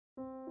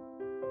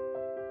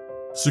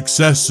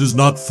Success is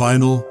not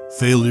final,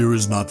 failure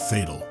is not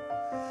fatal.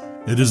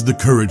 It is the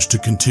courage to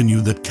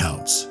continue that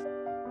counts.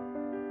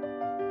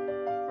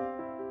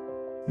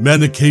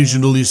 Men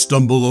occasionally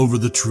stumble over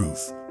the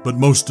truth, but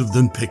most of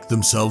them pick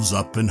themselves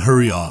up and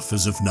hurry off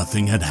as if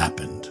nothing had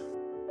happened.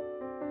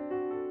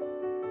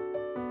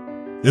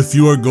 If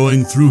you are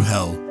going through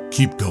hell,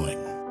 keep going.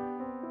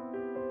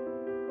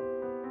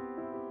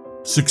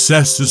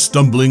 Success is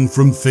stumbling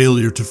from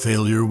failure to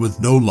failure with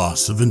no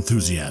loss of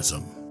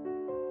enthusiasm.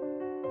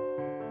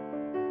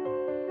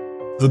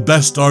 The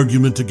best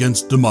argument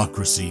against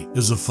democracy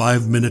is a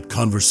 5-minute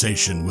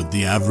conversation with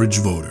the average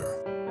voter.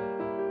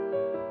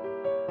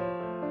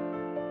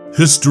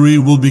 History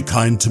will be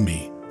kind to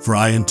me, for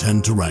I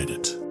intend to write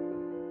it.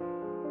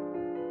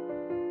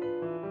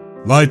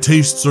 My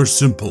tastes are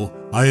simple,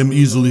 I am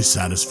easily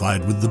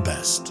satisfied with the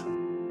best.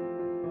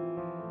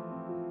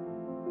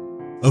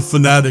 A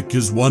fanatic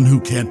is one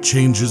who can't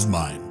change his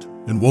mind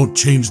and won't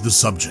change the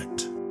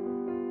subject.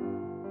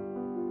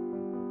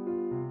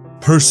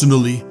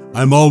 Personally,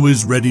 I'm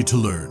always ready to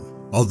learn,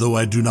 although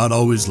I do not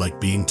always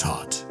like being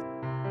taught.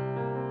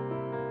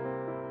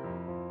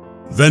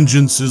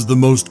 Vengeance is the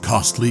most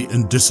costly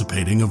and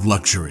dissipating of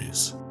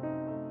luxuries.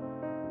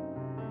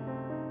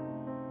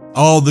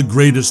 All the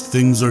greatest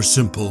things are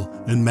simple,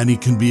 and many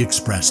can be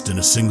expressed in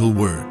a single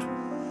word: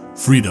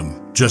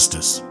 freedom,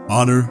 justice,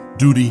 honor,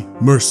 duty,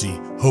 mercy,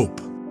 hope.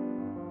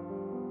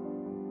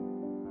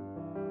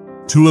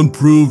 To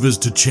improve is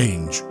to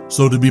change,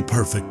 so to be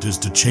perfect is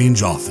to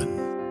change often.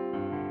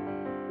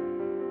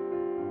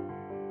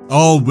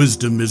 All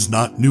wisdom is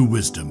not new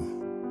wisdom.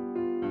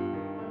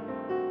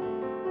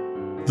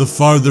 The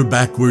farther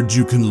backward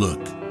you can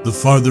look, the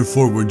farther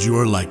forward you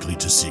are likely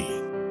to see.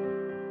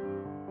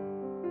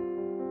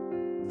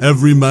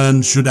 Every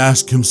man should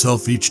ask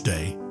himself each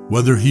day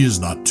whether he is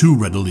not too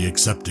readily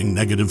accepting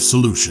negative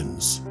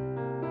solutions.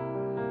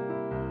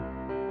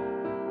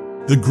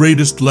 The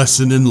greatest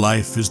lesson in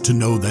life is to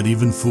know that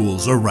even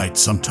fools are right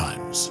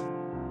sometimes.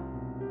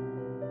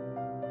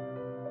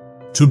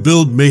 To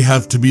build may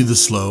have to be the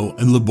slow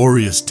and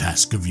laborious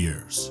task of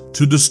years.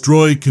 To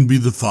destroy can be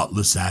the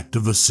thoughtless act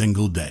of a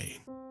single day.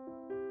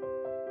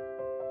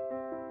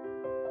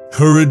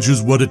 Courage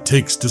is what it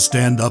takes to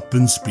stand up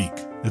and speak.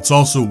 It's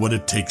also what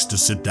it takes to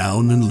sit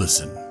down and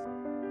listen.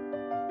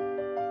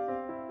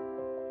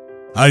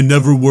 I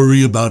never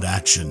worry about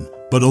action,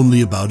 but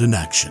only about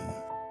inaction.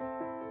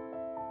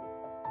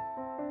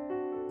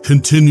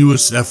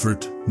 Continuous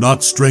effort,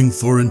 not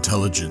strength or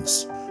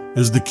intelligence,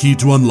 is the key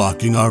to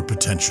unlocking our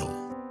potential.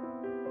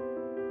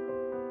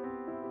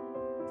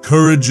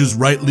 Courage is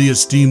rightly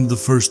esteemed the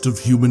first of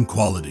human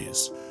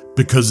qualities,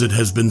 because it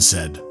has been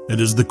said,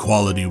 it is the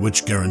quality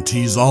which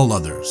guarantees all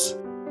others.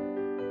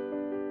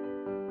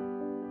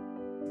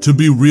 To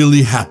be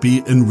really happy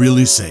and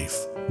really safe,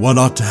 one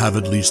ought to have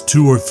at least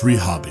 2 or 3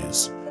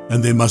 hobbies,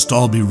 and they must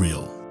all be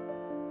real.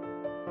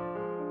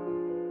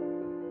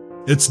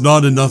 It's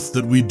not enough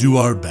that we do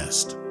our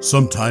best.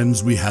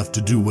 Sometimes we have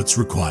to do what's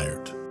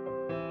required.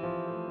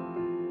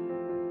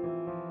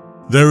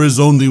 There is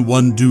only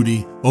one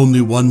duty,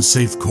 only one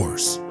safe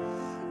course,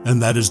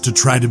 and that is to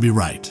try to be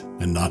right,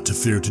 and not to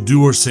fear to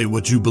do or say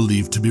what you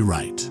believe to be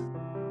right.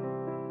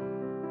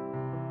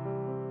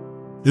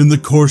 In the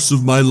course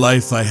of my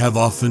life, I have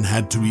often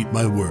had to eat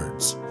my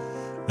words,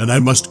 and I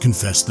must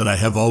confess that I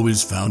have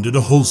always found it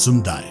a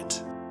wholesome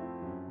diet.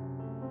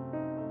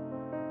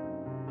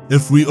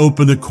 If we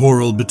open a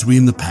quarrel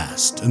between the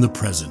past and the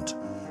present,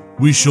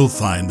 we shall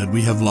find that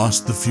we have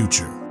lost the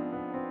future.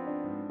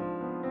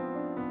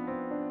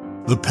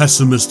 The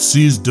pessimist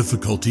sees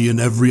difficulty in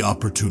every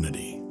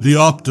opportunity. The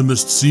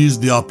optimist sees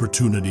the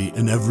opportunity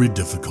in every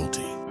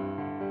difficulty.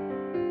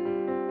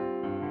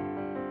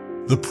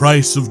 The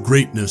price of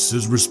greatness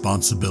is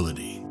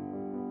responsibility.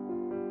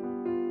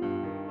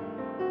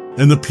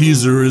 An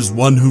appeaser is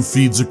one who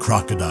feeds a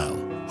crocodile,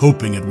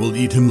 hoping it will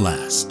eat him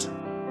last.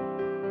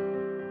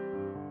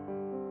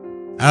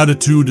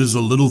 Attitude is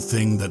a little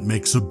thing that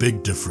makes a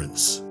big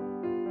difference.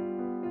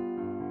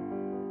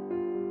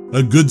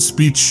 A good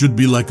speech should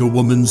be like a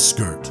woman's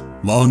skirt,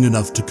 long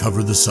enough to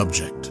cover the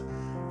subject,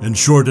 and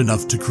short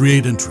enough to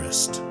create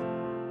interest.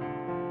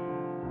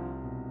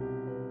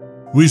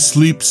 We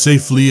sleep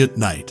safely at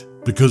night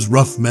because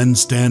rough men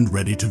stand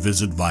ready to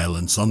visit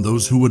violence on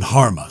those who would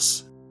harm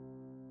us.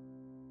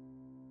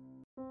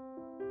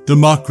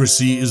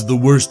 Democracy is the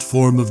worst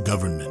form of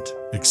government,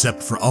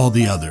 except for all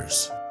the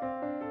others.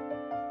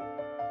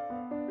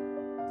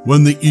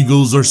 When the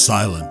eagles are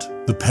silent,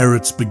 the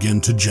parrots begin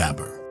to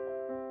jabber.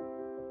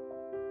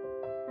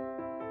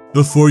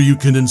 Before you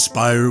can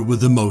inspire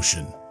with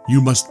emotion, you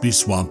must be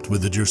swamped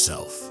with it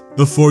yourself.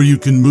 Before you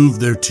can move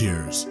their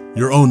tears,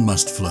 your own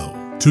must flow.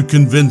 To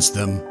convince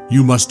them,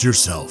 you must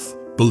yourself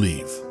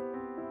believe.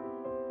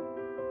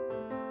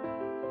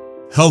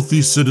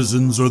 Healthy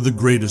citizens are the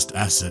greatest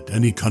asset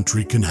any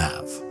country can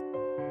have.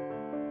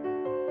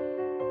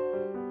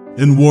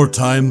 In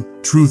wartime,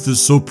 truth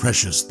is so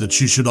precious that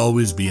she should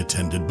always be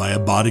attended by a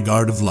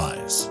bodyguard of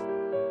lies.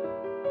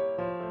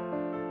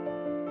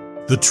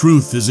 The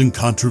truth is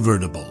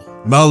incontrovertible.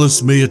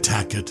 Malice may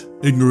attack it,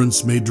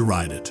 ignorance may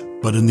deride it,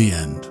 but in the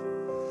end,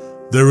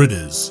 there it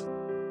is.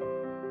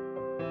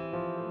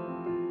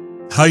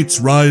 Heights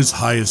rise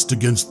highest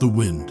against the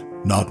wind,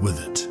 not with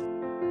it.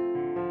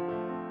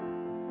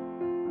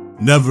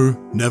 Never,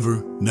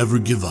 never, never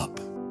give up.